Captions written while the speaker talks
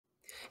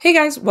Hey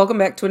guys, welcome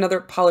back to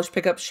another polish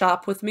pickup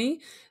shop with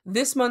me.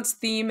 This month's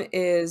theme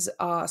is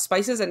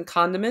spices and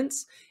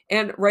condiments.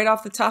 And right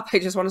off the top, I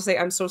just want to say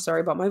I'm so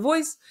sorry about my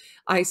voice.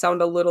 I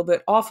sound a little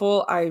bit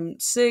awful. I'm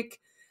sick.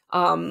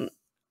 Um,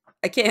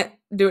 I can't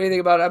do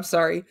anything about it. I'm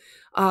sorry.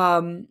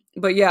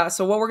 But yeah,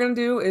 so what we're going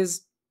to do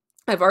is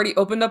I've already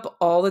opened up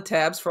all the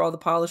tabs for all the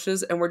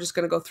polishes and we're just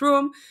going to go through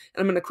them.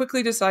 And I'm going to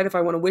quickly decide if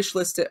I want to wish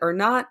list it or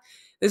not.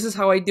 This is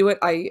how I do it.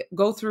 I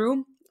go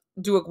through,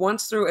 do it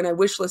once through, and I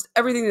wish list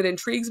everything that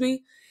intrigues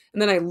me.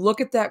 And then I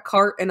look at that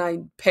cart and I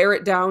pare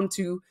it down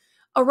to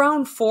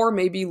around four,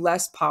 maybe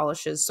less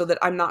polishes so that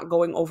I'm not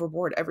going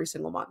overboard every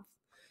single month.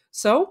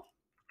 So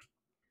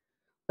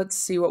let's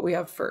see what we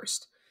have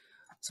first.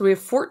 So we have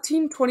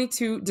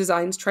 1422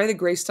 designs. Try the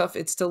gray stuff.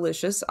 It's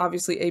delicious.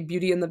 Obviously a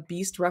Beauty and the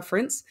Beast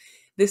reference.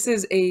 This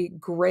is a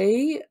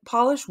gray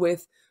polish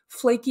with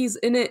flakies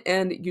in it.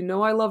 And you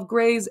know I love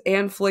grays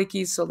and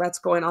flakies, so that's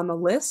going on the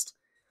list.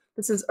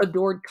 This is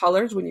Adored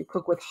Colors when you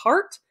cook with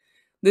heart.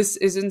 This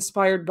is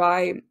inspired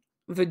by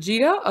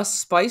Vegeta, a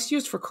spice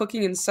used for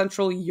cooking in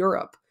Central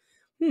Europe.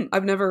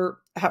 I've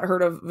never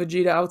heard of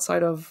Vegeta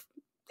outside of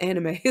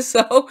anime,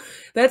 so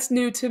that's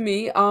new to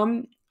me.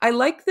 I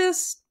like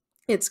this.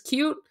 It's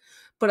cute,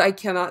 but I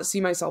cannot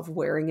see myself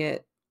wearing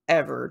it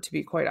ever, to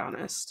be quite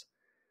honest.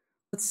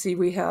 Let's see,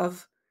 we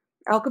have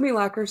Alchemy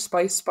Lacquer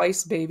Spice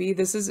Spice Baby.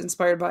 This is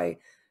inspired by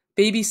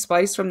Baby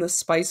Spice from the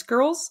Spice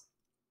Girls.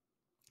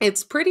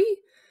 It's pretty,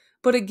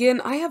 but again,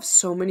 I have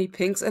so many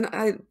pinks, and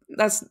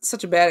that's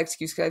such a bad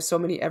excuse because I have so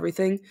many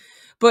everything.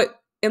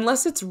 But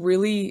unless it's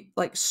really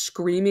like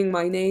screaming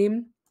my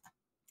name,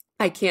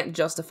 I can't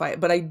justify it.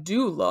 But I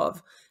do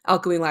love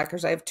Alchemy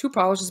Lacquers. I have two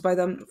polishes by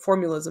them.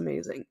 Formula is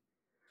amazing.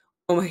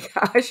 Oh my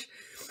gosh,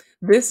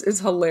 this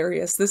is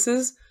hilarious. This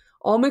is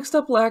all mixed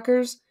up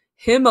lacquers,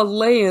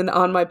 Himalayan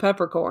on my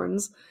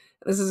peppercorns.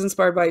 This is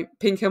inspired by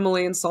pink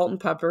Himalayan salt and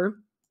pepper.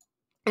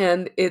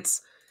 And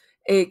it's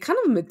a kind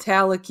of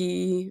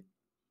metallic-y,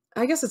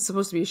 I guess it's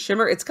supposed to be a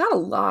shimmer. It's got a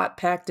lot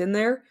packed in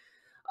there.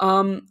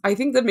 I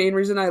think the main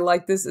reason I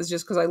like this is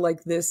just because I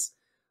like this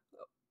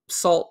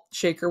salt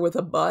shaker with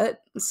a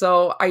butt.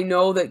 So I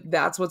know that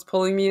that's what's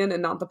pulling me in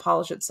and not the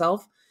polish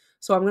itself.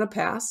 So I'm going to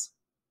pass.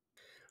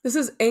 This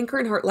is Anchor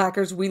and Heart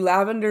Lacquers We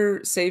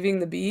Lavender Saving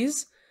the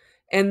Bees,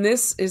 and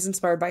this is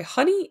inspired by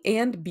honey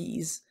and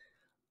bees.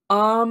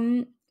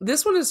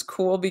 This one is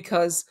cool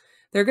because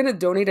they're going to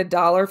donate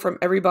 $1 from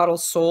every bottle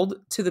sold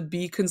to the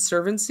Bee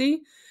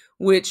Conservancy,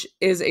 which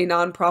is a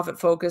nonprofit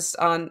focused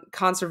on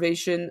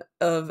conservation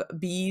of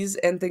bees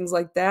and things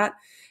like that,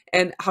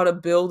 and how to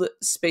build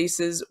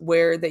spaces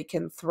where they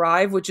can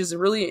thrive, which is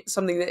really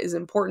something that is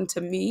important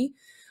to me.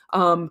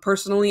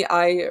 Personally,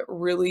 I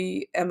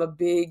really am a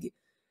big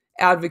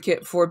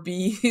advocate for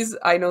bees.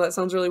 I know that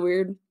sounds really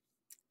weird.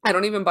 I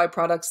don't even buy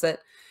products that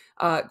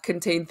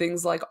contain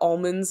things like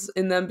almonds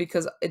in them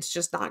because it's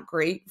just not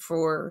great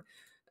for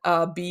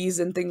bees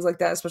and things like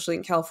that, especially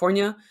in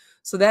California.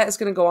 So that is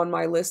going to go on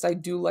my list. I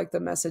do like the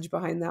message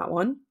behind that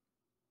one.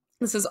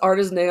 This is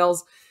Artist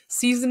Nails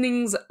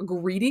Seasonings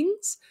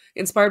Greetings,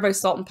 inspired by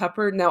salt and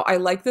pepper. Now, I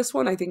like this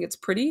one. I think it's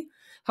pretty.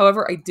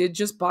 However, I did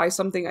just buy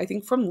something, I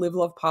think from Live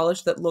Love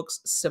Polish, that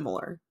looks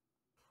similar.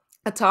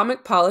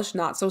 Atomic Polish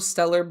Not So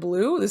Stellar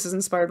Blue. This is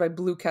inspired by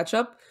blue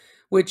ketchup,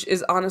 which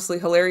is honestly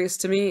hilarious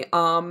to me.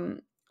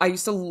 I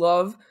used to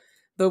love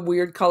the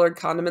weird colored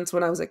condiments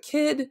when I was a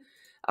kid.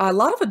 A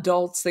lot of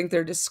adults think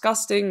they're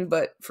disgusting,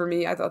 but for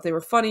me, I thought they were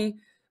funny.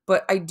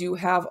 But I do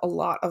have a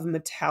lot of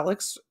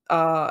metallics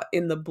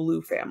in the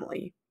blue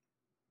family.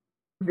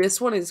 This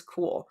one is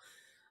cool.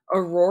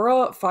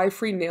 Aurora 5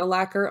 Free Nail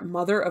Lacquer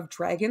Mother of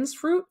Dragon's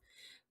Fruit.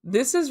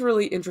 This is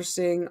really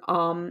interesting,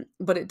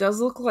 but it does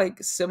look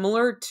like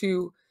similar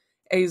to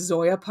a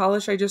Zoya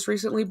polish I just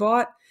recently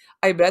bought.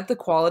 I bet the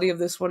quality of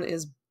this one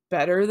is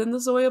better than the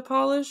Zoya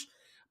polish,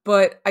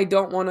 but I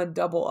don't want to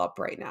double up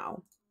right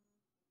now.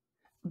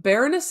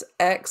 Baroness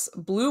X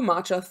Blue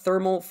Matcha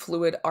Thermal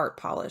Fluid Art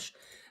Polish.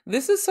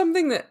 This is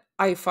something that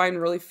I find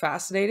really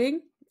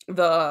fascinating.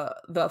 The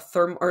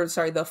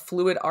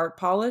fluid art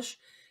polish.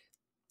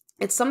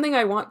 It's something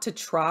I want to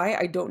try.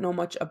 I don't know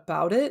much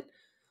about it.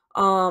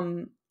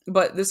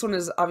 But this one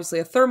is obviously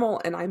a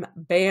thermal, and I'm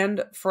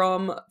banned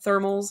from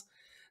thermals.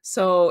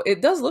 So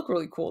it does look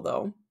really cool,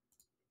 though.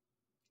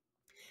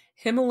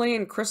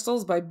 Himalayan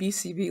Crystals by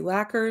BCB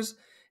Lacquers,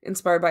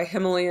 inspired by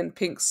Himalayan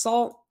pink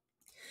salt.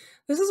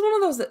 This is one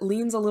of those that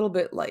leans a little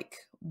bit like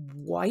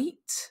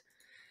white.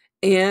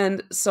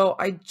 And so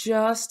I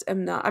just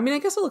am not, I mean, I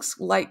guess it looks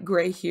light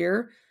gray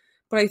here,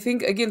 but I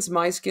think against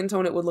my skin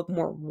tone, it would look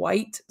more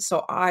white.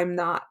 So I'm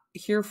not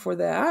here for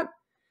that.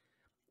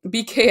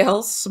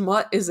 BKL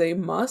Smut is a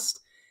must,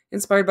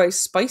 inspired by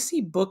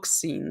spicy book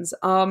scenes.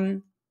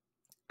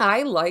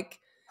 I like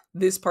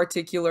this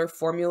particular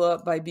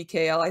formula by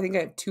BKL. I think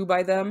I have two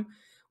by them,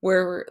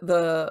 where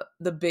the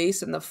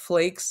base and the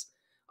flakes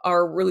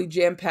are really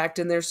jam-packed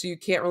in there, so you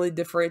can't really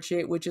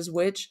differentiate which is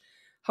which.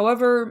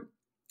 However,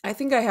 I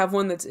think I have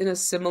one that's in a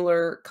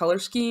similar color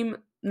scheme.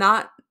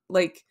 Not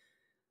like,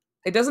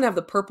 it doesn't have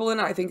the purple in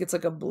it. I think it's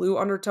like a blue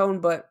undertone,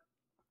 but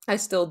I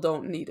still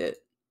don't need it.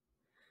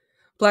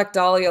 Black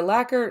Dahlia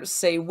lacquer,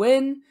 say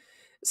when.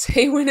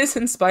 Say when is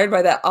inspired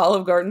by that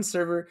Olive Garden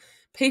server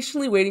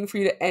patiently waiting for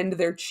you to end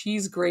their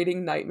cheese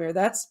grating nightmare.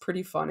 That's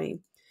pretty funny.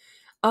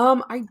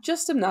 I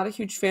just am not a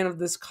huge fan of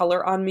this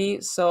color on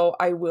me, so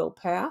I will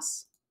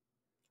pass.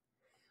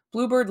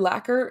 Bluebird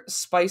Lacquer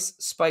Spice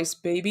Spice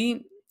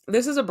Baby.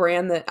 This is a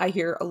brand that I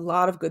hear a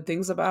lot of good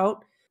things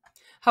about.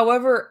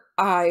 However,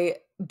 I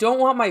don't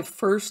want my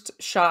first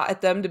shot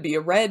at them to be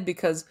a red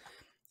because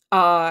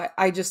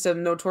I just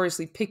am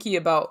notoriously picky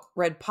about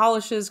red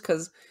polishes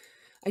because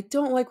I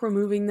don't like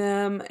removing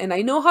them, and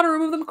I know how to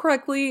remove them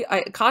correctly.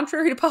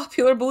 Contrary to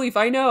popular belief,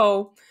 I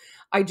know.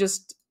 I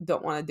just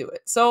don't want to do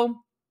it. So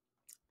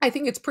I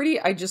think it's pretty.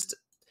 I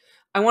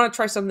want to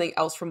try something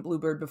else from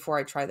Bluebird before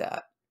I try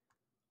that.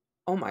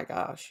 Oh my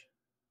gosh.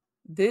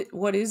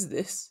 What is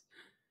this?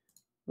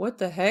 What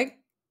the heck?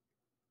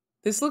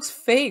 This looks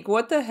fake.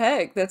 What the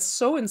heck? That's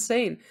so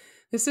insane.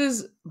 This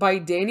is by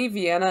Danny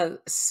Vienna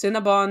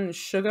Cinnabon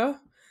Sugar.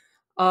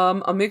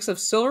 A mix of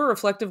silver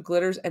reflective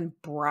glitters and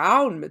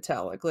brown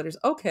metallic glitters.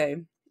 Okay.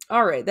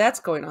 All right, that's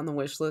going on the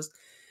wish list.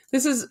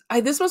 This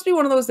must be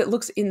one of those that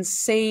looks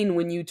insane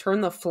when you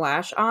turn the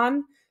flash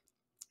on.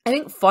 I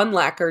think Fun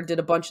Lacquer did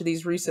a bunch of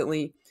these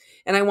recently,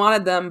 and I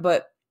wanted them,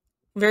 but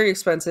very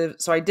expensive,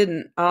 so I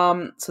didn't.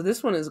 So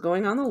this one is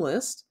going on the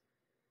list.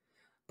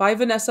 By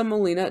Vanessa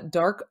Molina,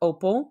 Dark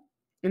Opal,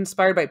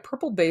 inspired by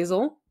Purple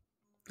Basil.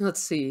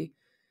 Let's see.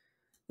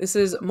 This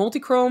is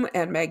multichrome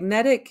and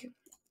magnetic.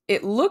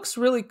 It looks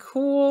really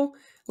cool.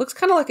 Looks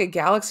kind of like a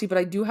galaxy, but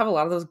I do have a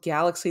lot of those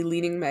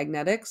galaxy-leaning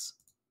magnetics.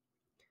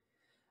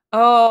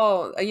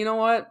 Oh, you know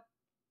what?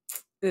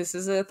 This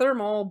is a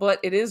thermal, but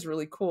it is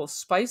really cool.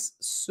 Spice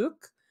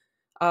Souk.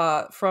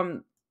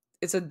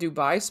 It's a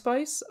Dubai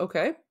spice.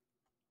 Okay.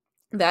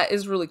 That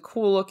is really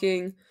cool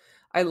looking.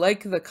 I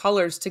like the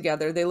colors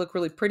together. They look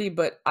really pretty,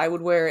 but I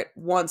would wear it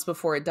once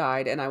before it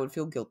died, and I would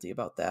feel guilty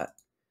about that.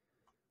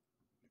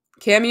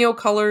 Cameo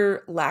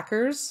Colors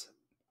Lacquers.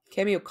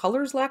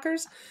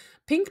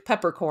 Pink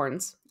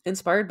Peppercorns,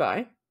 inspired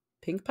by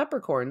Pink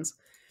Peppercorns.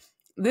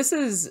 This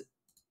is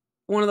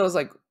one of those,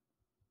 like,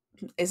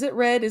 is it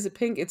red? Is it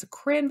pink? It's a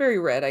cranberry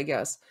red, I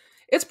guess.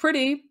 It's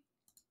pretty,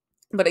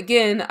 but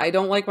again, I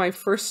don't like my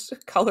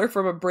first color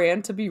from a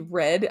brand to be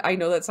red. I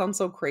know that sounds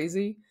so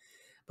crazy,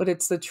 but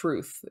it's the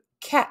truth.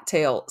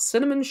 Cattail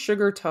Cinnamon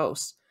Sugar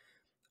Toast.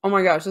 Oh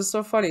my gosh, this is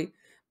so funny.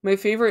 My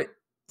favorite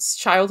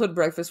childhood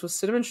breakfast was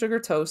cinnamon sugar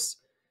toast.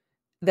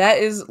 That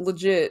is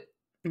legit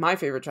my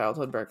favorite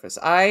childhood breakfast.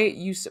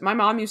 My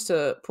mom used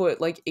to put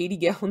like 80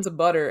 gallons of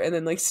butter and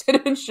then like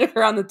cinnamon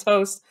sugar on the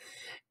toast.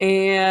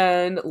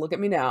 And look at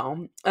me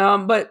now.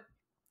 But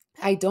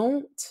I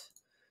don't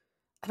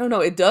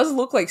know. It does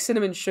look like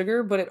cinnamon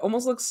sugar, but it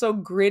almost looks so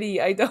gritty.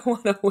 I don't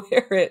want to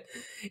wear it.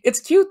 It's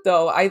cute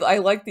though. I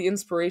like the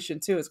inspiration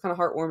too. It's kind of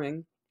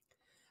heartwarming.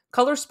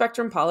 Color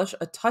Spectrum Polish,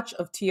 a touch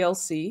of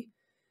TLC.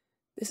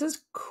 This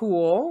is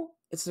cool.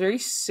 It's very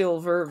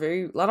silver,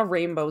 a lot of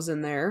rainbows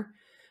in there.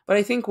 But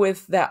I think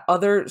with that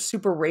other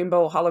super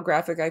rainbow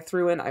holographic I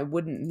threw in, I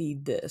wouldn't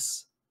need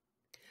this.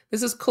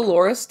 This is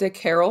Coloris de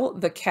Carol,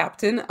 the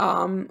Captain.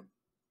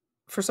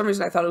 For some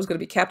reason, I thought it was going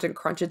to be Captain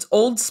Crunch. It's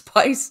Old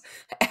Spice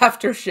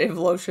aftershave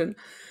lotion.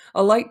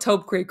 A light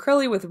taupe gray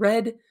crelly with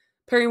red,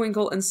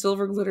 periwinkle, and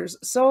silver glitters.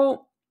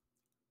 So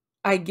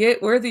I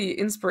get where the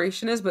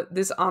inspiration is, but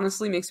this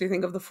honestly makes me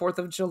think of the 4th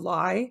of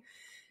July.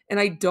 And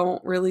I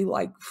don't really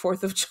like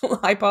 4th of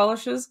July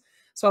polishes.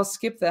 So I'll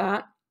skip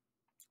that.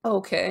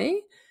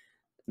 Okay.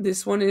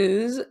 This one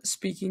is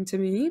speaking to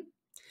me.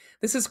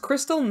 This is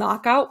Crystal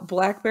Knockout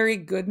Blackberry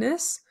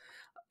Goodness,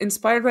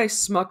 inspired by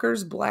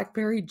Smucker's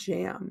Blackberry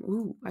Jam.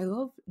 Ooh, I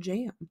love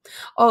jam.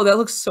 Oh, that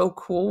looks so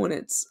cool when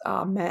it's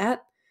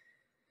matte.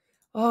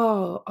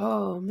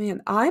 Oh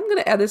man. I'm going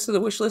to add this to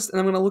the wish list, and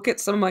I'm going to look at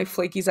some of my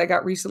flakies I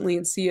got recently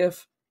and see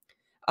if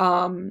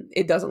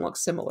it doesn't look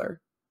similar.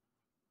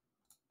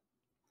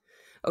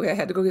 Okay, I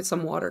had to go get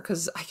some water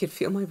because I could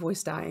feel my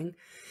voice dying.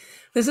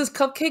 This is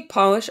Cupcake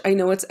Polish. I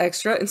know it's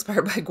extra,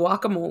 inspired by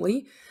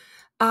guacamole.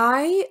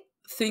 I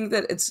think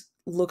that it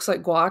looks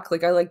like guac.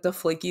 Like, I like the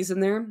flakies in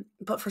there.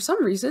 But for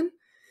some reason,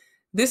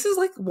 this is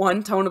like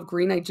one tone of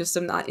green I just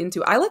am not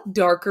into. I like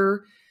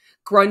darker,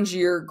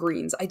 grungier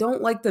greens. I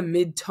don't like the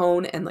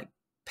mid-tone and like,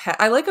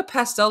 I like a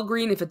pastel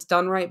green if it's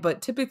done right,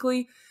 but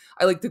typically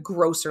I like the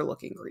grosser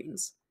looking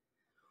greens.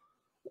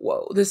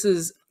 Whoa, this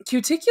is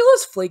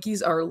Cuticulous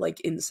flakies are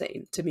like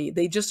insane to me.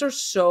 They just are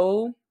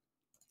so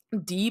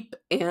deep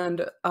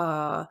and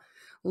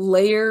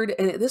layered,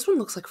 and this one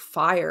looks like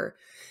fire.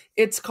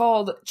 It's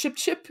called Chip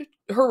Chip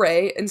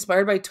Hooray,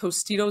 inspired by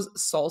Tostitos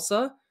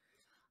salsa.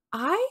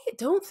 I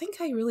don't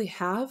think I really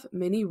have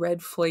many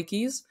red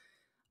flakies.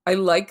 I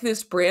like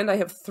this brand. I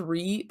have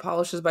 3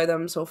 polishes by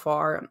them so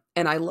far,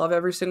 and I love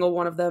every single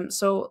one of them.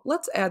 So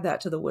let's add that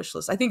to the wish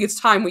list. I think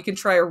it's time we can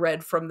try a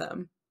red from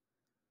them.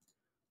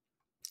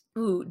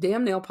 Ooh,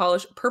 damn nail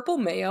polish. Purple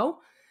Mayo.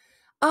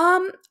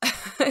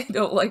 I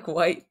don't like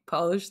white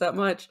polish that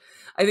much.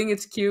 I think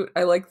it's cute.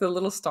 I like the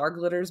little star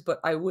glitters, but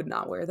I would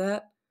not wear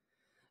that.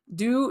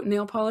 Do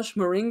nail polish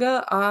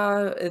Moringa.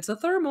 It's a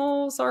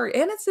thermal, sorry.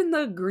 And it's in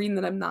the green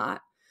that I'm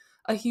not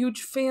a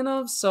huge fan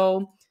of.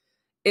 So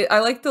I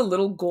like the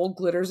little gold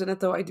glitters in it,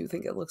 though. I do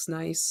think it looks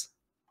nice.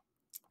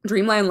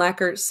 Dreamland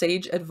Lacquer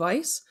Sage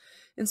Advice,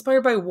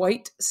 inspired by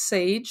white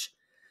sage.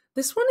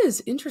 This one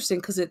is interesting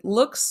because it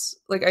looks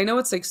like, I know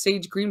it's like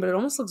sage green, but it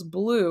almost looks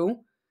blue.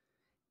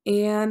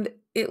 And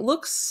it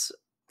looks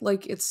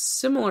like it's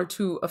similar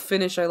to a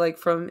finish I like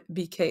from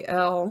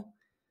BKL.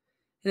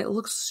 And it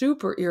looks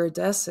super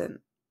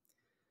iridescent.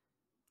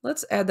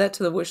 Let's add that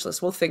to the wish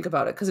list. We'll think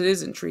about it because it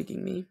is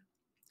intriguing me.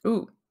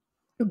 Ooh,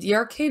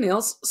 DRK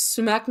nails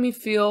sumac me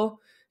feel.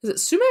 Is it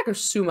sumac or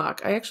sumac?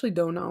 I actually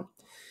don't know.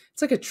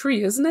 It's like a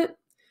tree, isn't it?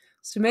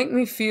 Sumac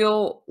me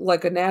feel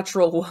like a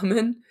natural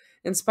woman,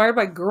 inspired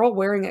by girl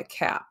wearing a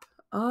cap.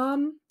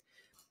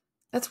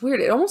 That's weird.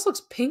 It almost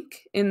looks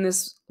pink in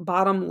this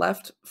bottom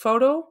left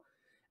photo,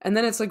 and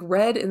then it's like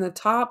red in the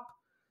top.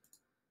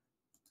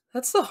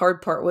 That's the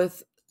hard part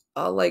with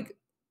like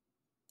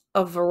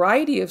a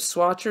variety of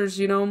swatchers,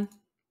 you know.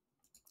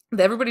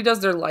 Everybody does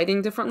their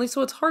lighting differently,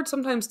 so it's hard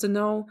sometimes to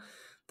know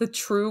the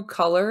true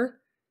color.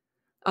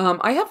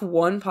 I have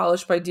one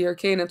polish by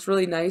DRK, and it's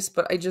really nice,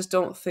 but I just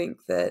don't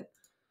think that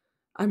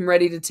I'm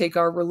ready to take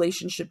our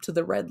relationship to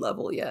the red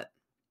level yet.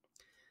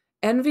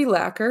 Envy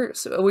Lacquer.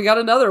 So we got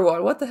another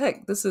one. What the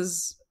heck? This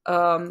is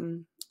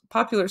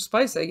Popular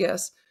Spice, I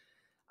guess.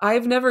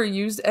 I've never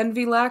used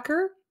Envy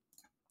Lacquer.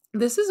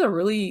 This is a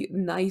really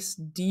nice,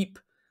 deep,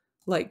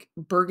 like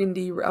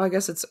burgundy. I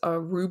guess it's a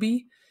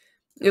ruby.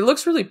 It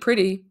looks really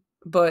pretty,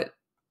 but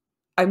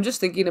I'm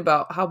just thinking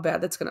about how bad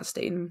that's going to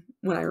stain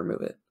when I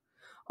remove it.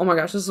 Oh my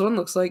gosh, this one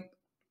looks like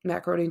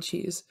macaroni and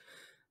cheese.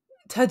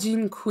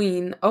 Tajin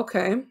Queen.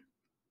 Okay.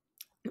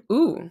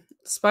 Ooh,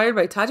 inspired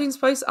by Tajin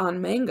Spice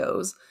on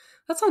mangoes.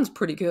 That sounds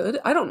pretty good.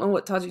 I don't know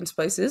what Tajin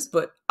Spice is,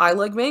 but I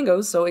like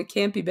mangoes, so it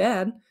can't be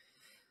bad.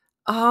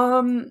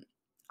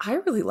 I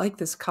really like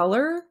this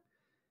color.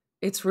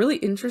 It's really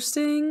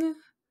interesting.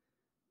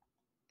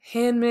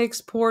 Hand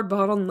mixed, poured,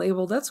 bottled, and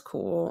labeled. That's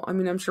cool. I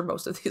mean, I'm sure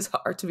most of these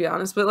are, to be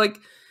honest, but like,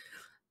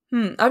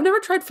 I've never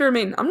tried Fair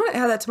Maiden. I'm going to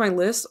add that to my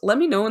list. Let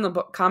me know in the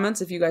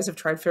comments if you guys have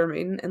tried Fair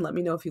Maiden, and let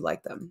me know if you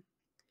like them.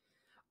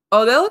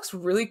 Oh, that looks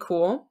really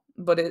cool,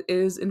 but it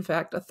is, in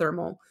fact, a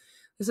thermal.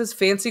 This is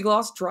Fancy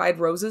Gloss Dried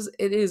Roses.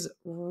 It is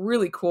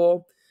really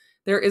cool.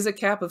 There is a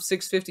cap of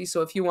 $6.50,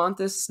 so if you want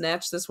this,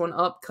 snatch this one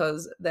up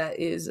because that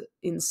is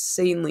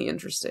insanely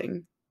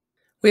interesting.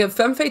 We have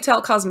Femme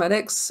Fatale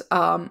Cosmetics.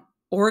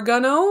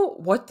 Oregano.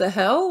 What the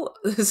hell?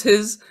 This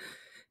is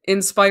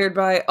inspired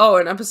by,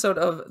 an episode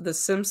of The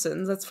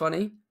Simpsons. That's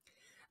funny.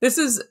 This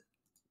is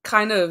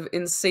kind of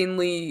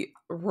insanely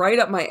right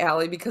up my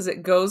alley because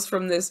it goes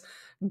from this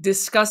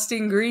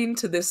disgusting green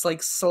to this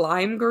like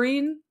slime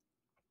green,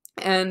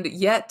 and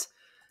yet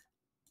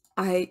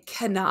I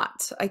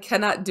cannot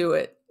do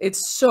it.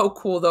 It's so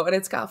cool though, and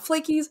it's got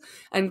flakies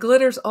and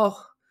glitters.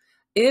 Oh,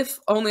 if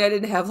only I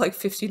didn't have like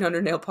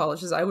 1,500 nail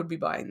polishes, I would be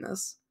buying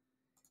this.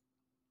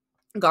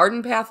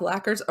 Garden Path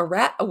Lacquers, A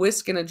Rat, a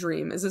Whisk, and a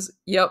Dream. Is this?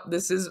 Yep,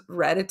 this is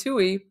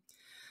Ratatouille.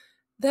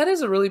 That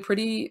is a really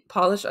pretty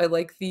polish. I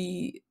like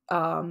the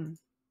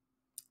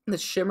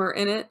shimmer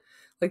in it,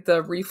 like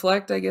the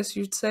reflect, I guess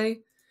you'd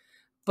say.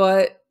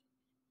 But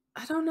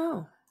I don't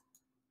know.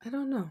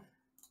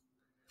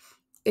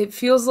 It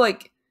feels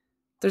like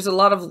there's a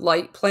lot of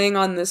light playing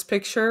on this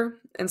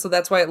picture, and so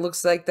that's why it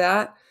looks like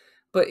that.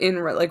 But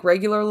in like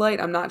regular light,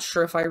 I'm not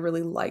sure if I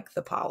really like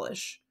the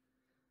polish.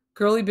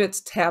 Girly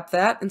Bits Tap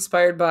That,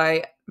 inspired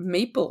by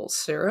maple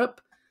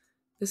syrup.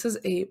 This is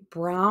a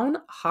brown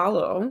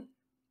hollow.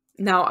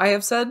 Now, I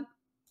have said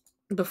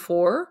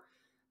before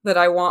that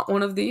I want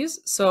one of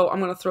these, so I'm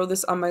going to throw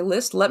this on my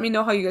list. Let me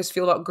know how you guys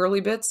feel about Girly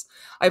Bits.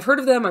 I've heard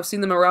of them, I've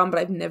seen them around, but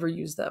I've never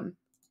used them.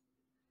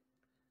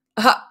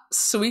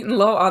 Sweet and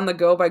Low On The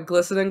Go by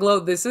Glisten and Glow.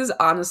 This is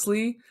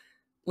honestly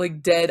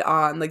like dead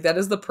on. Like that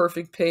is the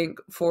perfect pink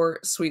for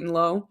Sweet and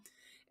Low.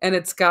 And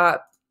it's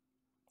got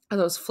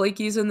those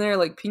flakies in there,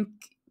 like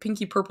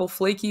pinky purple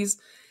flakies.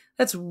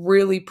 That's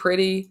really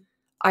pretty.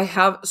 I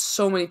have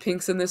so many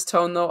pinks in this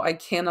tone though. I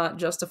cannot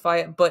justify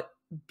it, but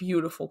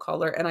beautiful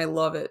color, and I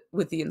love it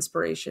with the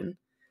inspiration.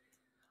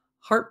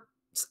 Hearts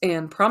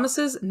and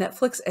Promises,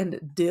 Netflix and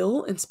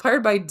Dill,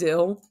 inspired by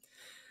dill.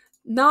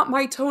 Not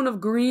my tone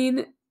of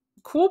green.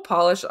 Cool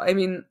polish. I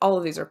mean, all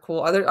of these are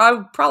cool.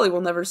 I probably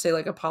will never say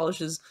like a polish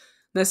is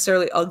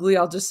necessarily ugly.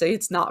 I'll just say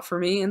it's not for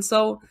me, and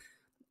so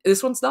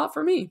this one's not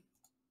for me.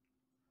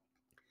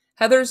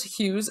 Heather's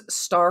Hughes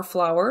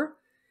Starflower,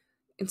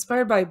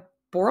 inspired by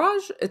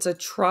Borage. It's a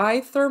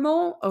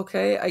tri-thermal.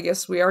 Okay, I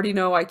guess we already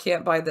know I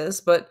can't buy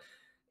this, but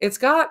it's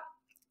got,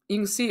 you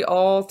can see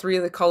all three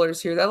of the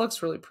colors here. That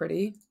looks really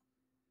pretty.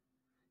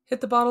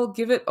 Hit the Bottle,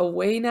 Give It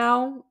Away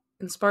Now,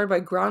 inspired by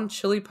ground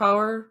chili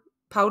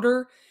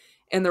powder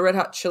and the Red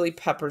Hot Chili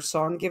Peppers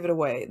song, Give It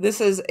Away.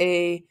 This is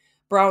a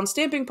brown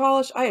stamping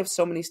polish. I have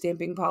so many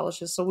stamping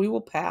polishes, so we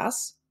will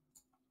pass.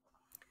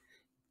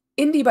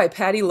 Indie by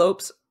Patty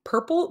Lopes,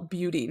 Purple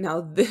Beauty.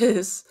 Now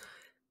this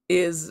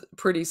is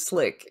pretty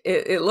slick.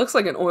 It looks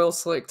like an oil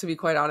slick, to be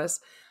quite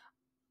honest.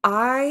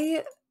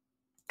 I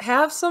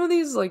have some of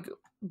these like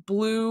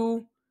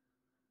blue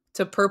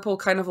to purple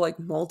kind of like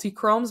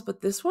multi-chromes,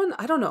 but this one,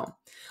 I don't know.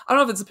 I don't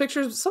know if it's a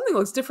picture, something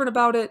looks different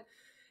about it.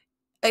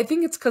 I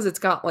think it's because it's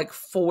got like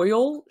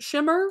foil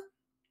shimmer.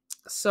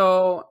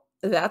 So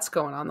that's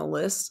going on the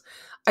list.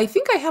 I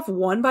think I have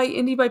one by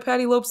Indie by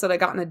Patty Lopes that I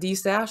got in a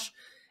D-stash,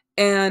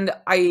 and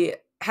I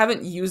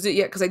haven't used it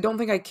yet because I don't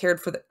think I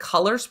cared for the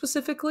color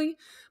specifically,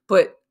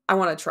 but I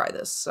want to try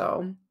this.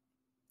 So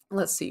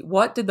let's see.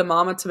 What did the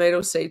mama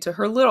tomato say to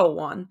her little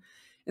one?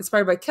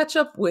 Inspired by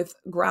ketchup with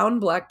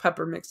ground black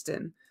pepper mixed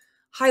in.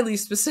 Highly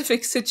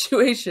specific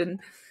situation.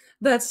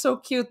 That's so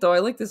cute though. I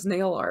like this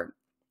nail art.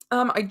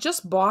 I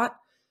just bought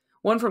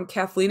one from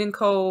Kathleen and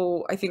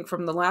Co. I think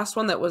from the last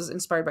one that was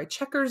inspired by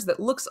checkers that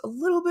looks a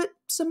little bit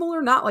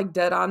similar, not like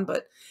dead on,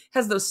 but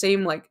has those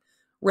same like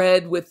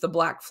red with the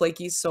black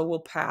flakies, so we'll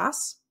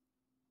pass.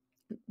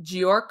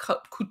 Gior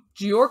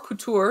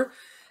Couture,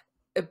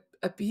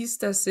 Épice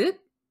d'Acide.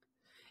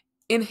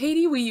 In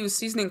Haiti, we use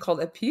seasoning called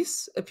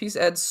épice. Épice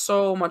adds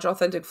so much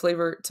authentic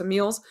flavor to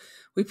meals.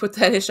 We put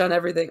that ish on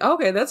everything.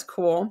 Okay, that's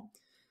cool.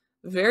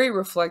 Very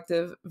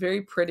reflective,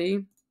 very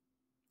pretty.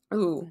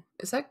 Ooh,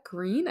 is that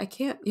green? I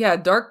can't. Yeah,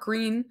 dark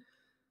green.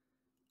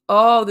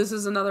 Oh, this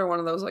is another one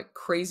of those like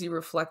crazy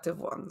reflective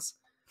ones.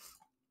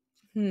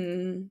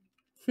 Hmm.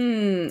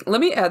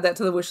 Let me add that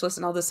to the wish list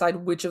and I'll decide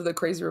which of the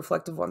crazy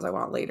reflective ones I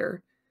want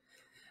later.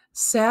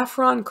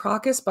 Saffron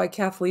Crocus by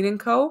Kathleen and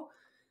Co.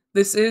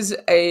 This is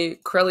a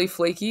Crelly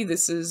Flaky.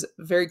 This is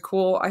very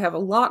cool. I have a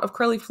lot of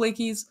Crelly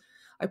Flakies.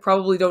 I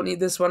probably don't need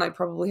this one. I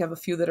probably have a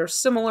few that are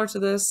similar to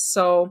this,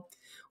 so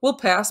we'll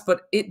pass,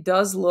 but it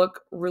does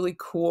look really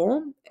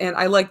cool, and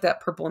I like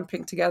that purple and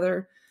pink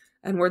together,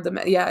 and where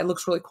yeah, it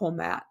looks really cool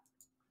matte.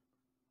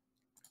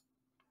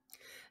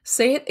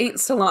 Say It Ain't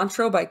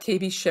Cilantro by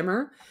KB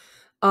Shimmer.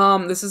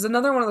 This is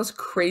another one of those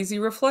crazy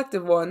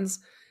reflective ones,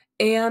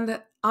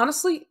 and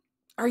honestly,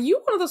 are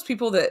you one of those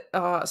people that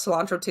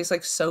cilantro tastes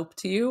like soap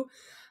to you?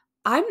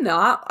 I'm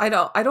not. I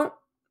don't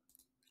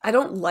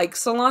like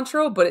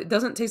cilantro, but it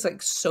doesn't taste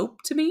like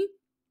soap to me.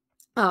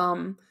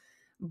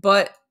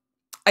 But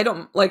I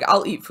don't like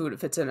I'll eat food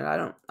if it's in it. I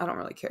don't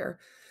really care.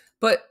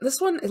 But this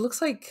one, it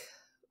looks like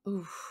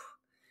oof.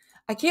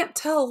 I can't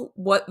tell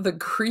what the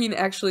green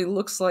actually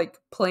looks like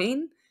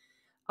plain.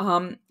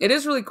 It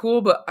is really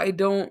cool, but I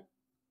don't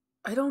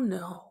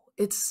know.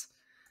 It's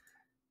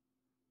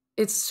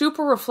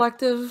super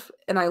reflective,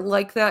 and I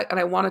like that, and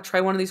I want to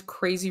try one of these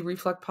crazy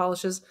reflect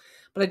polishes,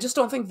 but I just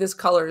don't think this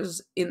color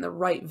is in the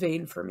right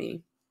vein for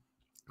me.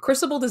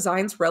 Crucible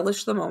Designs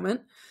Relish the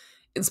Moment,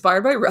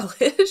 inspired by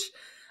relish.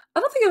 I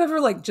don't think I've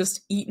ever like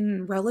just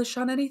eaten relish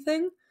on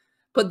anything,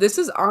 but this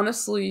is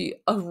honestly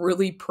a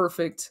really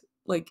perfect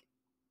like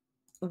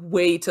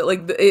way to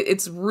like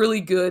it's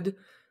really good.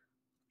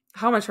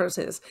 How am I trying to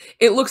say this?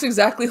 It looks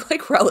exactly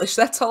like relish.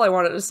 That's all I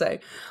wanted to say.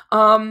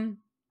 I'm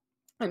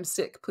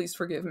sick. Please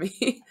forgive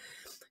me.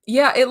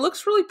 Yeah, it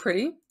looks really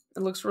pretty.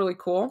 It looks really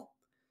cool.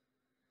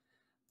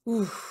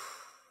 Ooh,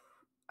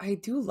 I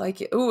do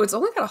like it. Ooh, it's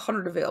only got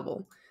 100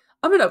 available.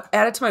 I'm gonna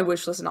add it to my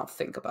wish list and I'll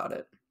think about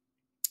it.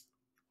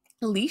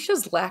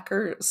 Alicia's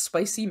Lacquer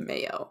Spicy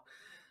Mayo.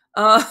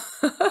 Uh,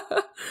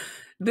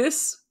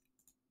 this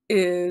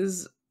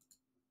is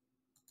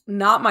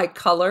not my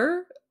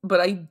color, but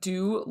I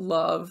do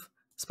love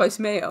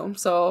spicy mayo.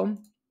 So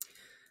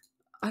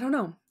I don't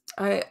know.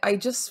 I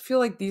just feel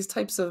like these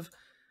types of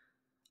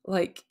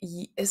like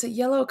is it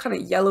yellow, kind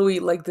of yellowy,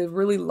 like the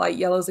really light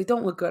yellows, they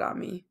don't look good on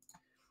me.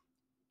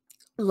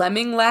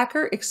 Lemming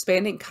Lacquer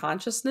Expanding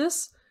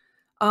Consciousness.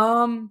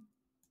 Um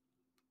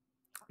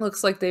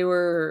looks like they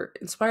were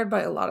inspired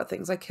by a lot of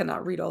things. I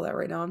cannot read all that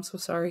right now. I'm so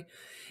sorry.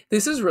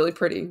 This is really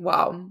pretty.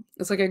 Wow.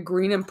 It's like a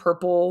green and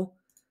purple.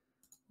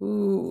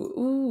 Ooh,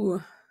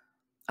 ooh.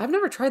 I've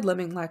never tried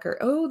Lemming Lacquer.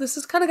 Oh, this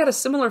has kind of got a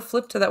similar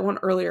flip to that one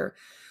earlier.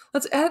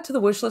 Let's add it to the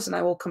wish list and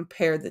I will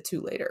compare the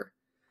two later.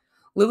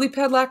 Lily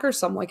Pad Lacquer,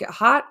 Some Like It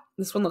Hot.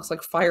 This one looks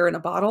like fire in a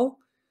bottle.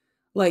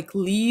 Like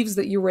leaves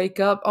that you rake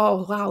up.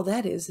 Oh, wow,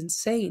 that is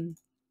insane.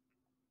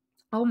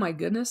 Oh my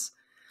goodness.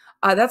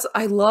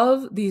 I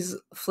love these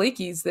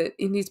flakies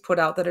that Indies put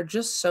out that are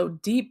just so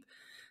deep.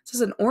 This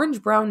is an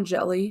orange brown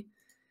jelly.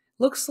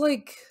 Looks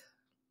like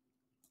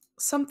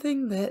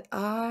something that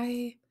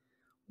I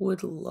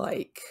would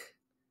like.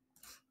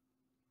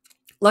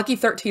 Lucky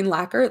 13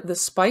 Lacquer, The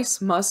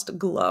Spice Must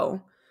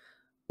Glow.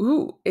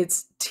 Ooh,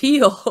 it's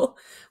teal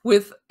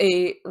with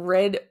a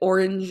red,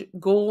 orange,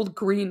 gold,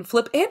 green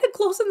flip, and it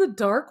glows in the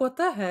dark. What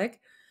the heck?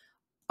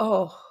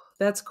 Oh,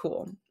 that's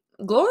cool.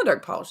 Glow in the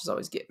dark polishes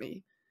always get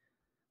me.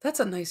 That's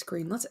a nice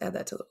green. Let's add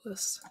that to the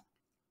list.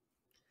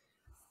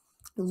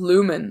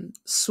 Lumen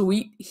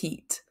Sweet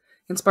Heat,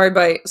 inspired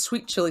by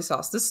sweet chili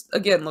sauce. This,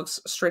 again,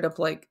 looks straight up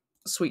like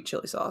sweet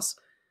chili sauce.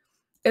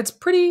 It's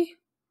pretty,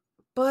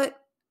 but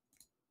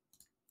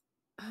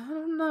I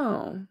don't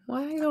know.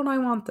 Why don't I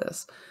want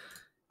this?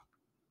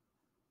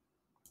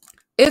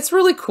 It's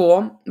really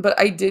cool, but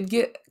I did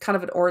get kind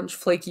of an orange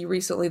flaky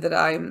recently that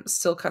I'm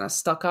still kind of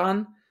stuck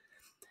on.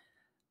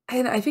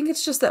 And I think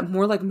it's just that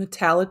more like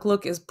metallic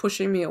look is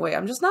pushing me away.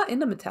 I'm just not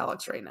into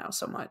metallics right now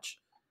so much.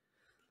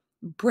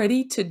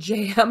 Ready to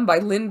Jam by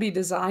Linby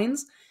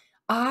Designs.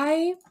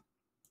 I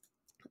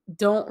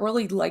don't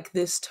really like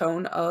this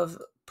tone of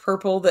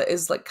purple that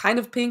is like kind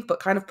of pink but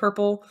kind of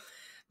purple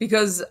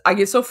because I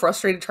get so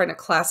frustrated trying to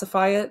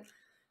classify it.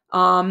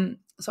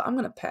 So I'm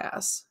gonna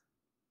pass.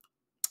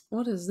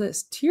 What is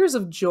this? Tears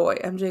of Joy,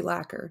 MJ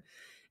Lacquer.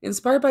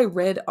 Inspired by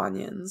red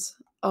onions.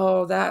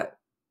 Oh, that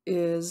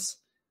is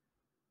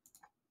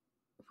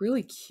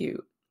really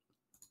cute.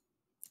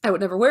 I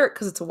would never wear it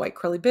because it's a white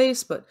curly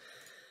base, but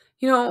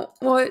you know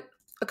what?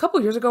 A couple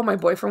years ago, my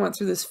boyfriend went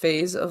through this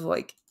phase of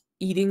like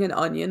eating an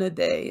onion a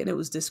day, and it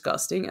was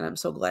disgusting, and I'm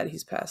so glad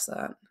he's past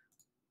that.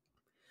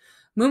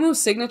 Moo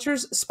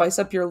Signatures, Spice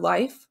Up Your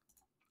Life.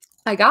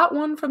 I got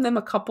one from them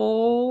a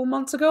couple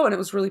months ago, and it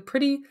was really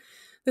pretty.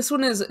 This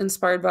one is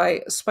inspired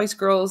by Spice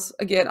Girls.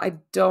 Again, I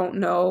don't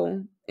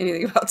know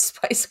anything about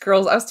Spice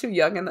Girls. I was too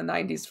young in the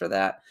 90s for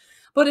that,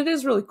 but it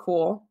is really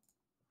cool.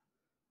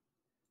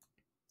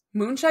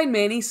 Moonshine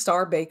Manny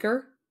Star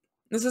Baker.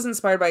 This is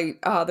inspired by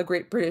the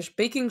Great British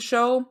Baking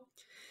Show.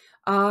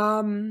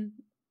 Um,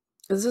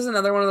 this is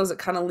another one of those that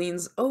kind of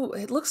leans, oh,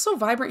 it looks so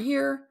vibrant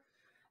here,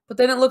 but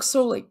then it looks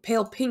so like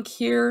pale pink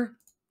here.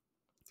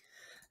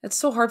 It's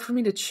so hard for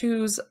me to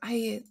choose.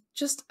 I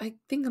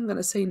think I'm going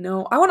to say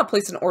no. I want to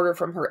place an order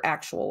from her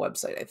actual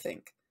website, I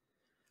think.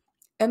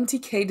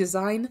 MTK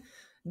Design,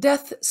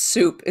 Death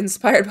Soup,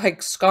 inspired by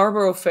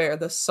Scarborough Fair,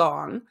 the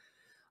song.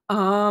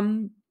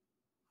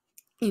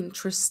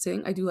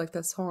 Interesting. I do like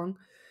that song.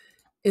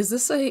 Is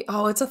this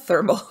oh, it's a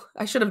thermal.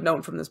 I should have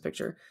known from this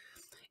picture.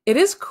 It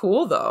is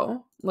cool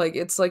though. Like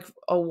it's like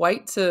a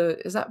white to,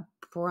 is that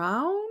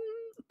brown?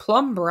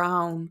 Plum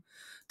brown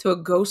to a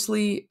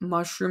ghostly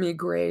mushroomy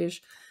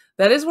grayish.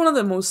 That is one of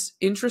the most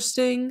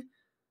interesting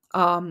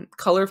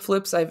color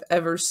flips I've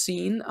ever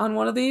seen on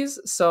one of these.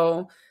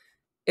 So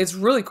it's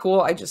really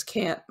cool. I just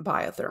can't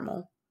buy a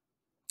thermal.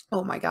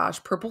 Oh my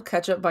gosh. Purple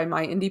Ketchup by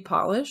My Indie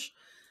Polish.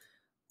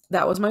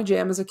 That was my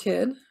jam as a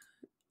kid.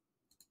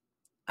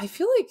 I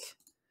feel like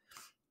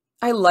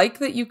I like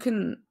that you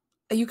can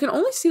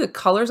only see the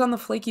colors on the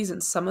flakies in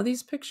some of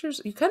these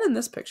pictures. You can in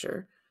this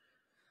picture.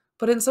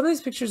 But in some of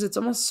these pictures, it's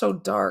almost so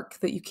dark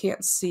that you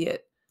can't see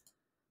it.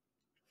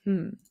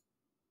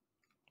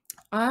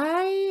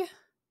 I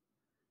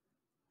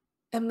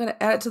am going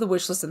to add it to the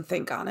wish list and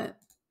think on it.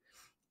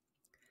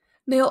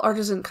 Nail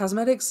Artisan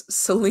Cosmetics,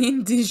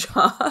 Celine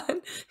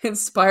Dijon,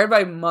 inspired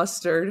by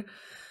mustard.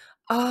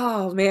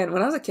 Oh man,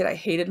 when I was a kid, I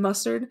hated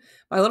mustard.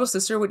 My little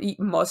sister would eat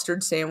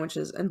mustard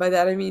sandwiches, and by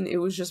that I mean it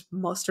was just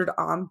mustard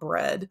on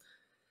bread.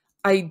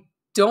 I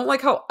don't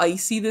like how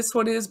icy this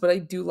one is, but I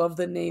do love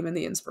the name and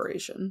the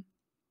inspiration.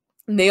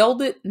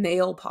 Nailed It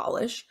Nail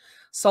Polish,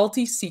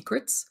 Salty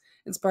Secrets,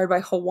 inspired by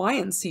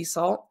Hawaiian sea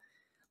salt.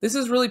 This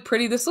is really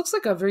pretty. This looks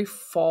like a very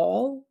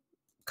fall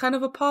kind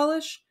of a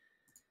polish.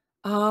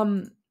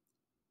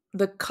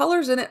 The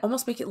colors in it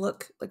almost make it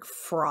look like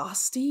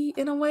frosty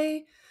in a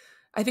way.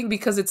 I think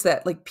because it's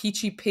that like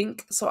peachy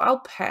pink, so I'll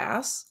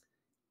pass.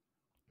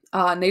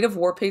 Native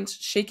War Paints,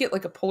 Shake It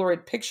Like a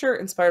Polaroid Picture,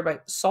 inspired by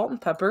Salt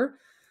and Pepper.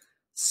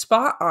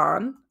 Spot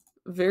on.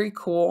 Very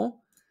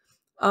cool.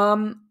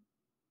 I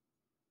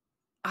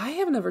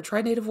have never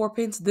tried Native War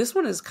Paints. This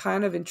one is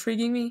kind of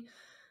intriguing me.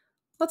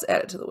 Let's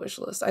add it to the wish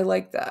list. I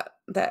like that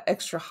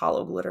extra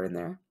hollow glitter in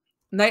there.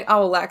 Night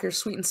Owl Lacquer,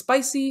 Sweet and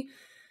Spicy.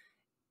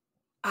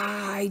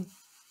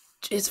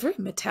 It's very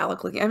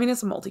metallic looking. I mean,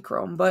 it's a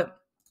multi-chrome, but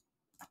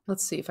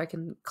let's see if I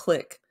can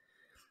click.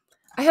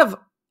 I have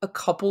a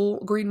couple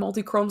green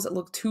multi-chromes that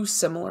look too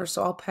similar,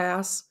 so I'll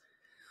pass.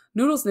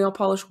 Noodles Nail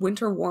Polish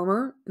Winter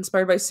Warmer,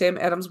 inspired by Sam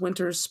Adams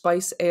Winter's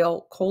Spice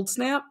Ale Cold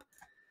Snap.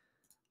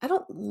 I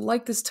don't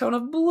like this tone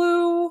of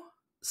blue,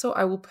 so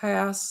I will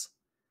pass.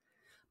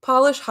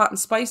 Polish Hot and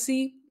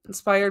Spicy,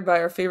 inspired by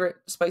our favorite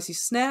spicy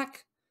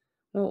snack.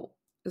 Well,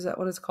 is that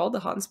what it's called? The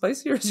hot and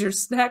spicy? Or is your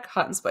snack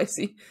hot and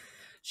spicy?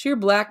 Sheer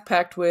black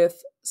packed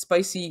with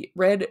spicy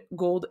red,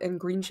 gold, and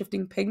green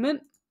shifting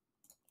pigment.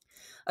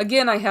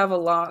 Again, I have a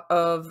lot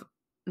of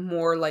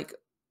more like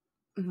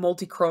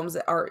multi-chromes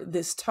that are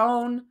this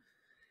tone.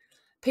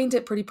 Paint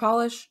It Pretty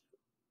Polish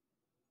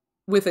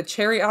with a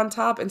cherry on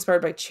top,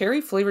 inspired by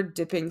cherry flavored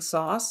dipping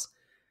sauce.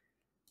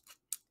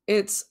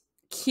 It's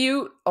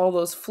cute, all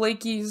those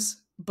flakies,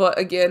 but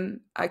again,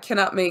 I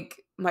cannot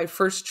make my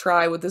first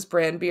try with this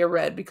brand be a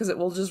red because it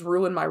will just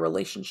ruin my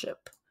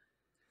relationship.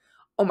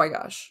 Oh my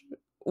gosh,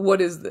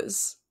 what is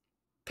this?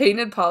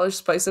 Painted Polish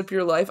Spice Up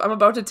Your Life. I'm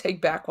about to take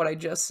back what I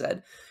just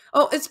said.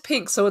 Oh, it's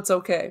pink, so it's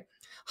okay.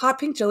 Hot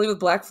pink jelly with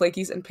black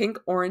flakies and pink,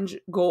 orange,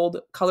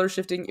 gold, color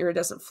shifting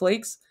iridescent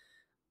flakes.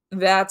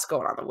 That's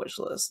going on the wish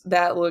list.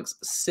 That looks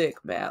sick,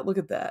 Matt. Look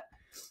at that.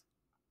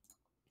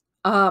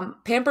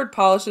 Pampered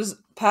Polishes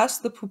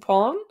Past the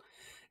Poupon,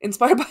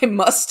 inspired by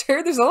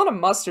mustard. There's a lot of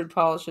mustard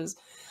polishes.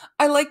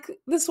 I like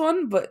this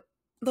one, but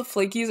the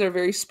flakies are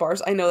very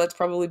sparse. I know that's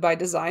probably by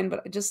design,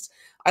 but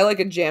I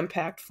like a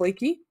jam-packed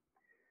flaky.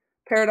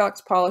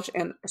 Paradox Polish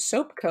and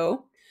Soap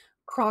Co.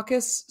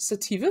 Crocus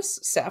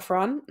sativus,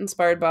 saffron,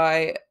 inspired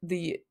by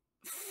the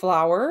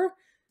flower.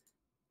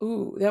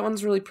 Ooh, that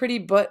one's really pretty,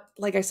 but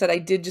like I said, I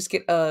did just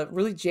get a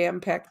really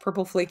jam-packed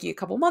purple flaky a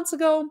couple months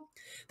ago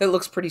that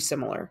looks pretty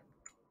similar.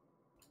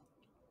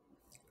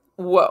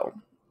 Whoa.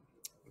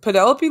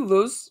 Penelope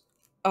Luz,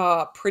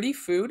 pretty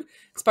food,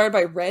 inspired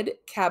by red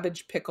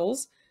cabbage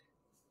pickles.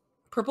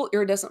 Purple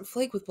iridescent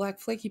flake with black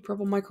flaky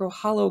purple micro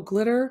hollow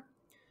glitter.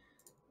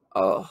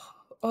 Oh,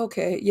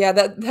 okay. Yeah,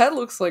 that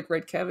looks like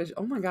red cabbage.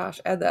 Oh my gosh,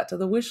 add that to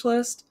the wish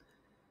list.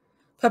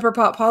 Pepper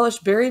pot polish,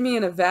 bury me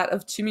in a vat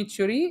of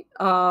chimichurri.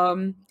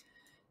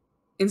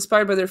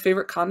 Inspired by their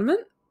favorite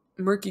condiment.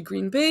 Murky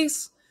green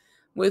base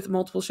with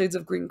multiple shades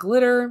of green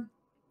glitter.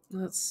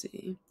 Let's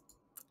see.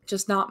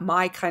 Just not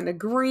my kind of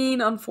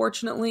green,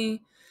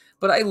 unfortunately.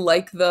 But I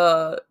like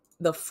the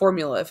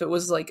formula. If it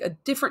was like a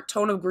different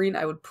tone of green,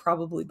 I would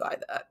probably buy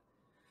that.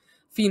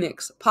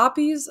 Phoenix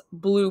poppies,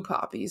 blue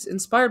poppies,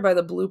 inspired by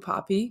the blue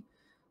poppy.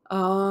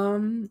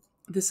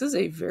 This is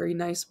a very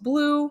nice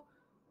blue.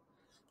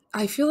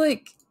 I feel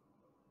like,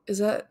 is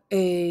that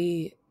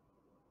a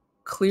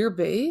clear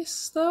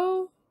base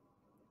though?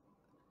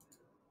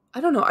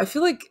 I don't know. I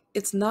feel like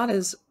it's not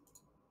as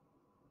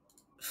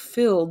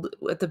filled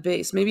at the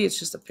base. Maybe it's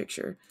just a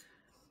picture.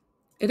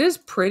 It is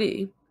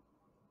pretty,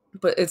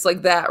 but it's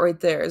like that right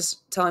there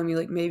is telling me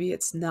like maybe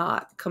it's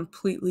not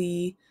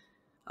completely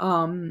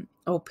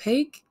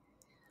opaque.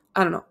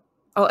 I don't know.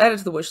 I'll add it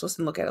to the wish list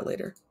and look at it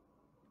later.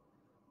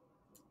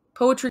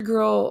 Poetry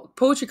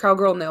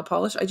Cowgirl nail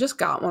polish. I just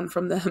got one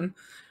from them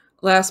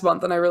last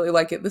month and I really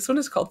like it. This one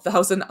is called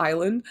Thousand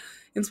Island,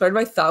 inspired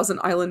by Thousand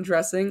Island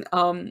dressing.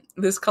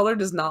 This color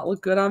does not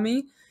look good on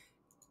me.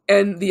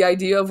 And the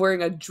idea of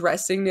wearing a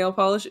dressing nail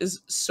polish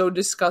is so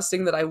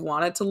disgusting that I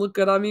want it to look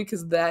good on me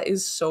because that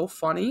is so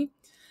funny.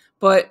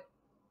 But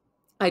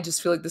I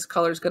just feel like this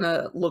color is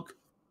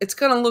it's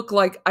going to look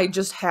like I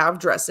just have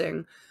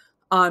dressing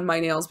on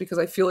my nails because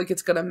I feel like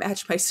it's going to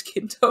match my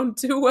skin tone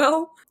too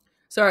well.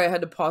 Sorry, I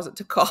had to pause it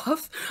to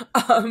cough.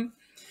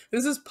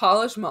 This is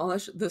Polish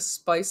Molish, the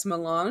Spice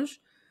Melange.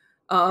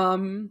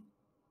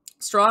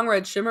 Strong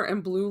red shimmer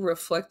and blue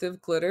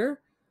reflective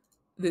glitter.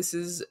 This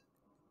is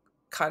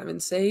kind of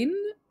insane.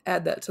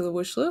 Add that to the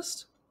wish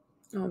list.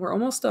 Oh, we're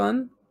almost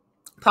done.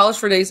 Polish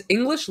for Days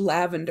English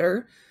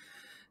Lavender.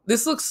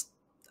 This looks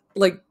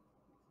like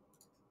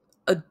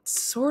a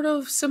sort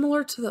of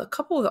similar to a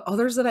couple of the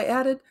others that I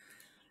added.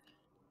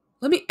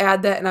 Let me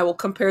add that and I will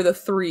compare the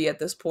three at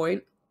this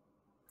point.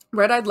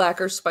 Red Eyed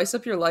Lacquer, Spice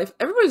Up Your Life.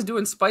 Everybody's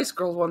doing Spice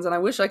Girls ones, and I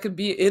wish I could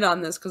be in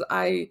on this because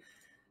I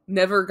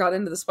never got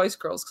into the Spice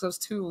Girls because I was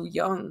too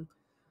young.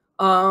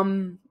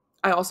 I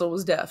also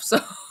was deaf, so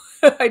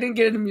I didn't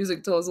get into music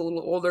until I was a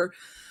little older.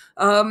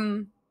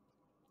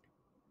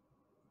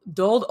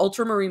 Dulled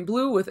Ultramarine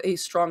Blue with a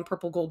strong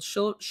purple gold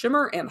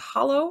shimmer and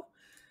hollow.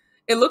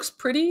 It looks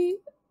pretty,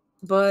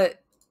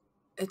 but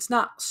it's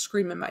not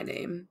screaming my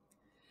name.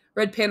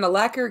 Red Panda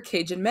Lacquer,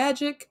 Cajun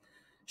Magic.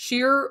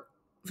 Sheer,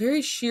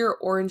 very sheer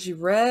orangey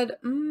red.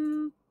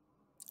 I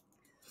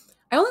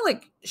only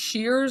like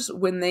sheers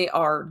when they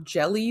are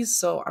jellies,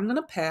 so I'm going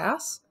to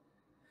pass.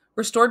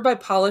 Restored by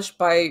Polish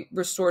by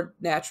Restored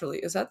Naturally.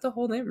 Is that the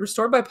whole name?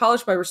 Restored by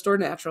Polish by Restored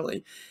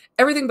Naturally.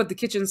 Everything but the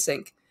kitchen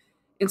sink.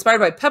 Inspired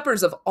by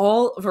peppers of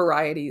all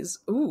varieties.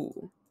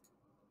 Ooh.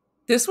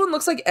 This one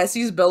looks like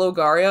Essie's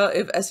Belogaria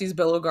if Essie's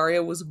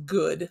Belogaria was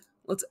good.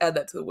 Let's add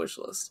that to the wish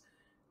list.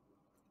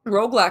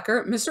 Rogue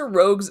Lacquer, Mr.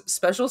 Rogue's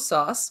Special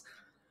Sauce.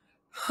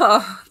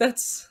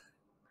 That's...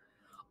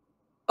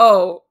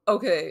 Oh,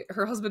 okay.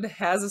 Her husband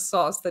has a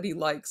sauce that he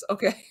likes.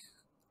 Okay.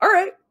 All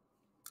right.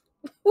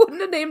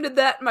 Wouldn't have named it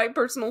that my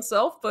personal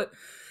self, but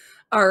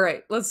all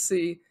right. Let's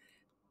see.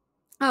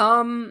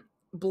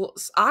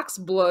 Ox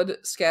Blood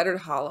Scattered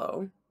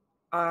Hollow.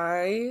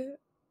 I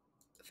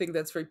think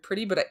that's very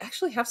pretty, but I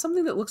actually have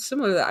something that looks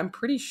similar to that. I'm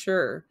pretty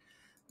sure.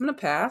 I'm going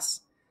to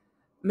pass.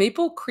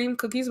 Maple Cream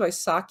Cookies by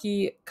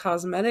Saki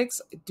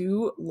Cosmetics. I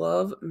do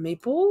love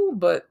maple,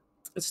 but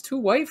it's too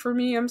white for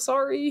me. I'm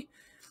sorry.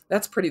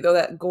 That's pretty, though,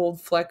 that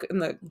gold fleck in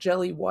the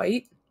jelly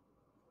white.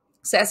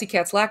 Sassy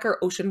Cat's Lacquer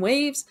Ocean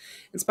Waves,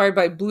 inspired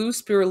by Blue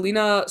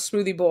Spirulina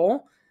Smoothie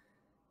Bowl.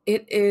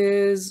 It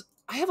is...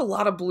 I have a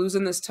lot of blues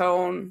in this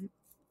tone,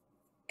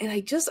 and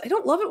I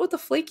don't love it with the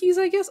flakies,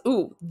 I guess.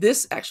 Ooh,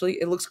 this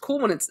actually, it looks cool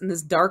when it's in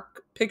this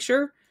dark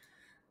picture,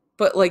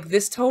 but like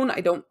this tone,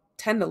 I don't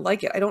tend to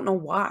like it. I don't know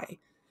why.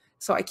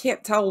 So I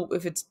can't tell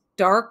if it's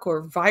dark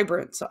or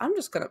vibrant, so I'm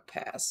just going to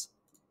pass.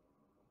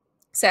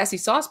 Sassy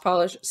Sauce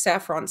Polish,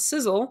 Saffron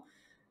Sizzle.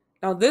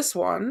 Now this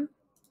one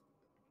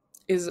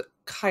is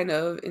kind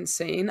of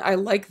insane. I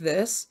like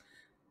this.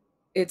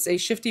 It's a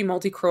shifty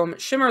multi-chrome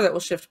shimmer that will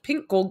shift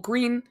pink, gold,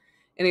 green,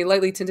 and a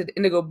lightly tinted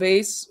indigo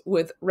base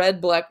with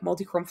red, black,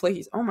 multi-chrome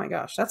flakies. Oh my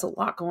gosh, that's a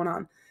lot going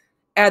on.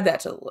 Add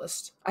that to the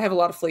list. I have a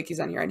lot of flakies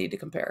on here I need to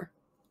compare.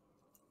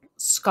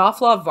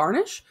 Scofflaw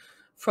Varnish,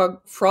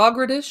 frog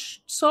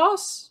radish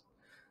sauce.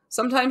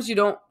 Sometimes you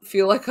don't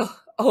feel like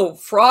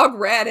frog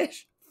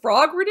radish.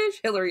 Frog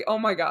radish? Hillary, oh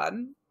my god.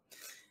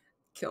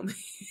 kill me.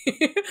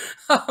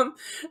 um,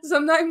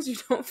 Sometimes you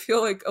don't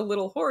feel like a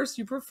little horse,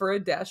 you prefer a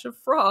dash of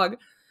frog.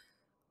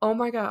 Oh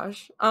my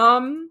gosh.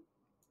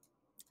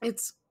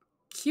 It's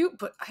cute,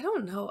 but I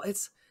don't know.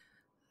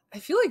 I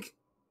feel like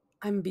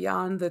I'm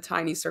beyond the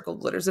tiny circle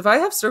glitters. If I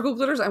have circle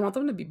glitters, I want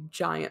them to be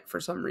giant for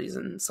some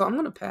reason. So I'm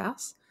gonna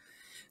pass.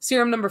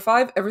 Serum number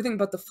 5, everything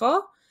but the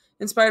pho.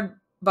 Inspired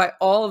by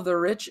all of the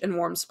rich and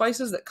warm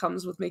spices that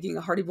comes with making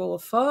a hearty bowl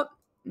of pho.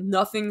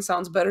 Nothing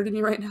sounds better to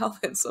me right now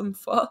than some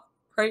pho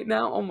right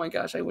now. Oh my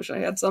gosh, I wish I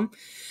had some.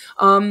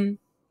 Um,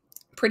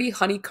 Pretty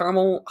honey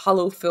caramel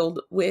hollow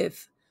filled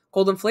with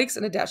golden flakes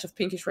and a dash of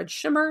pinkish red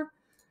shimmer.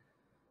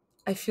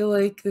 I feel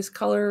like this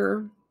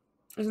color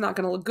is not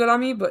going to look good on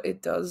me, but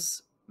it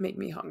does make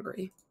me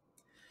hungry.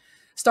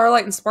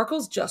 Starlight and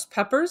Sparkles, just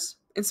peppers,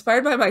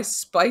 inspired by my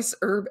spice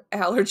herb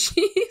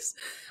allergies.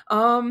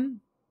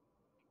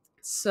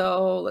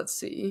 So let's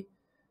see.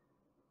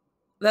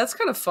 That's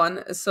kind of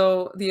fun.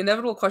 So the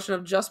inevitable question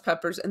of just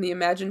peppers and the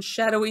imagined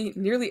shadowy,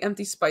 nearly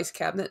empty spice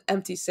cabinet,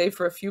 empty save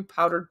for a few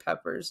powdered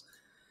peppers.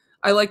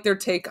 I like their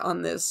take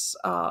on this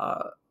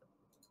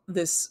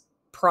this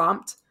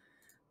prompt.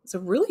 It's a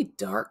really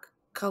dark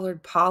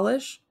colored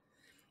polish.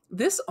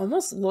 This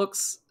almost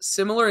looks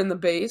similar in the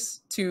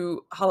base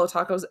to Holo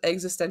Taco's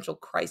Existential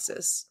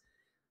Crisis.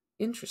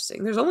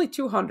 Interesting. There's only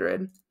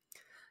 200.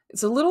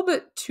 It's a little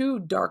bit too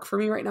dark for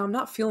me right now. I'm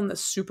not feeling the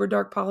super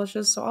dark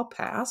polishes, so I'll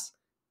pass.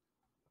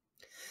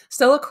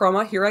 Stella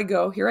Chroma, here I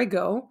go, here I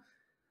go.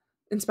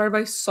 Inspired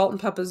by Salt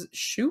and Peppa's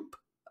Shoop.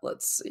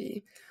 Let's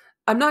see.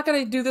 I'm not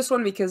going to do this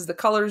one because the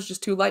color is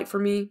just too light for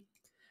me.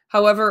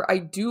 However, I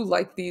do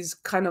like these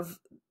kind of,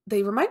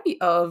 they remind me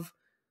of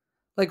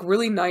like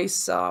really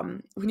nice,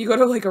 when you go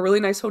to like a really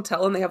nice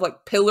hotel and they have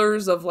like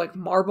pillars of like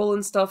marble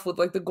and stuff with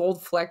like the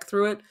gold fleck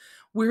through it.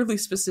 Weirdly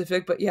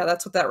specific, but yeah,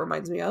 that's what that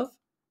reminds me of.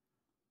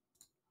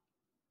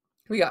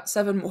 We got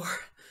 7 more.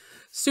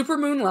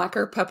 Supermoon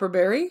Lacquer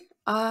Pepperberry.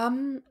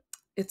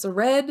 It's a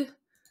red.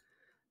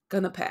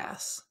 Gonna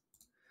pass.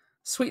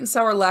 Sweet and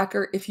Sour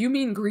Lacquer. If you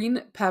mean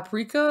green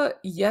paprika,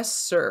 yes,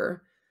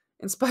 sir.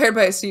 Inspired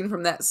by a scene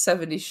from that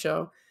 70s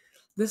show.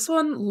 This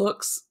one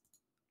looks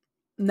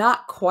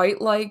not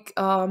quite like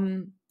oh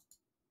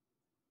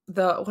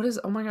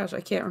my gosh,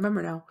 I can't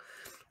remember now.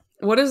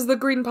 What is the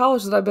green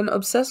polish that I've been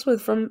obsessed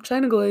with from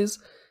China Glaze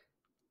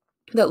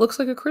that looks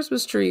like a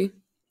Christmas tree?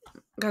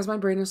 Guys, my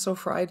brain is so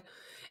fried.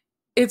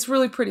 It's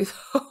really pretty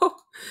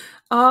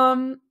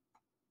though.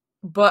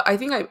 But I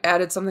think I've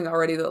added something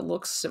already that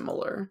looks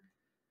similar.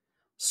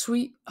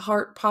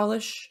 Sweetheart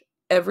Polish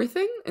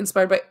Everything,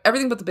 inspired by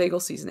everything but the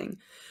bagel seasoning.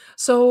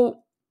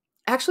 So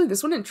actually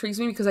this one intrigues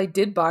me because I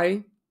did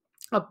buy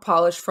a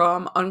polish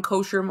from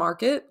Unkosher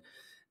Market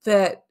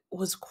that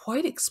was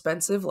quite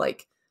expensive,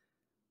 like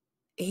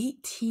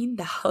 $18.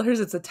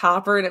 It's a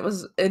topper and it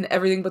was in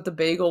everything but the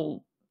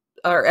bagel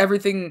or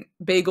everything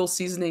bagel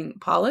seasoning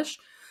polish.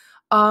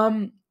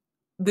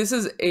 This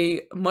is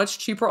a much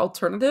cheaper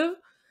alternative.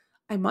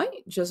 I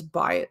might just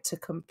buy it to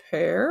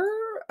compare.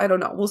 I don't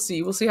know. We'll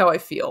see. We'll see how I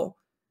feel.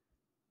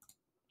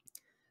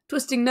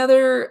 Twisting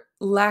Nether,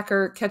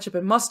 Lacquer, Ketchup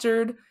and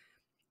Mustard.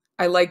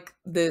 I like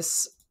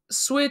this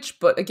switch,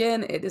 but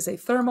again, it is a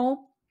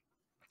thermal.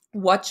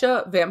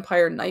 Watcha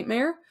Vampire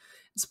Nightmare,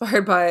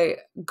 inspired by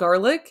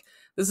garlic.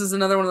 This is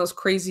another one of those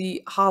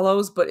crazy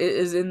hollows, but it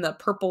is in the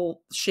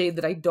purple shade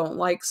that I don't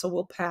like, so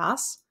we'll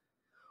pass.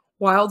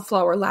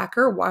 Wildflower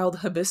Lacquer, Wild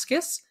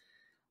Hibiscus.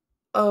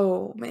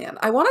 Oh man,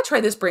 I want to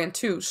try this brand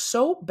too,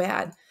 so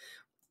bad.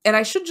 And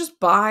I should just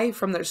buy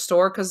from their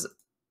store because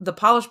the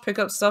polish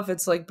pickup stuff,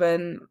 it's like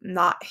been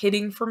not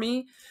hitting for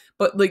me,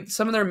 but like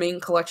some of their main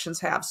collections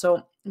have.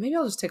 So maybe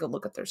I'll just take a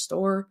look at their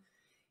store.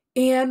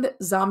 And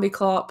Zombie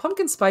Claw,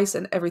 Pumpkin Spice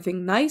and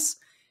Everything Nice,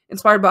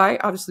 inspired by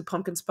obviously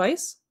pumpkin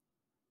spice.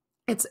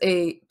 It's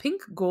a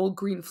pink, gold,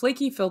 green,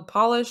 flaky filled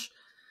polish.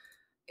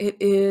 It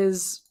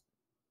is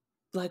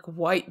like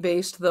white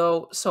based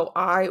though, so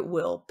I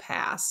will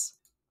pass.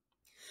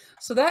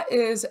 So that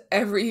is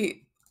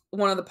every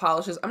one of the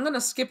polishes. I'm going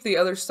to skip the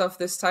other stuff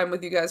this time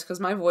with you guys because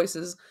my voice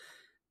is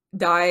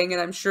dying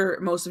and I'm sure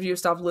most of you have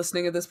stopped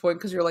listening at this point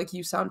because you're like,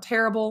 you sound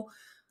terrible.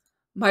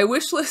 My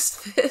wish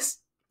list this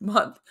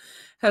month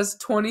has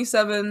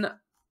 27,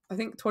 I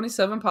think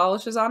 27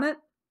 polishes on it.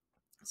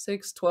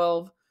 6,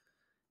 12,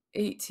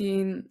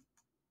 18.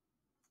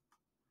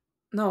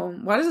 No,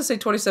 why does it say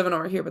 27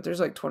 over here, but there's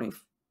like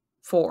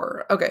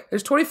 24. Okay,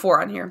 there's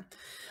 24 on here.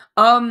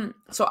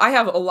 So I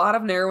have a lot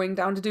of narrowing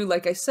down to do.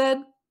 Like I said,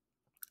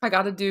 I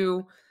got to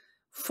do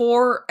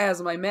 4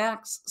 as my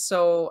max.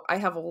 So I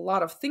have a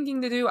lot of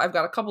thinking to do. I've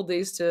got a couple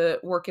days to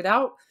work it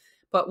out,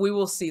 but we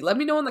will see. Let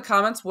me know in the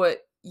comments what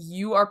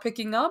you are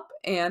picking up,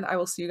 and I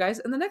will see you guys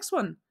in the next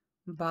one.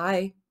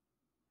 Bye.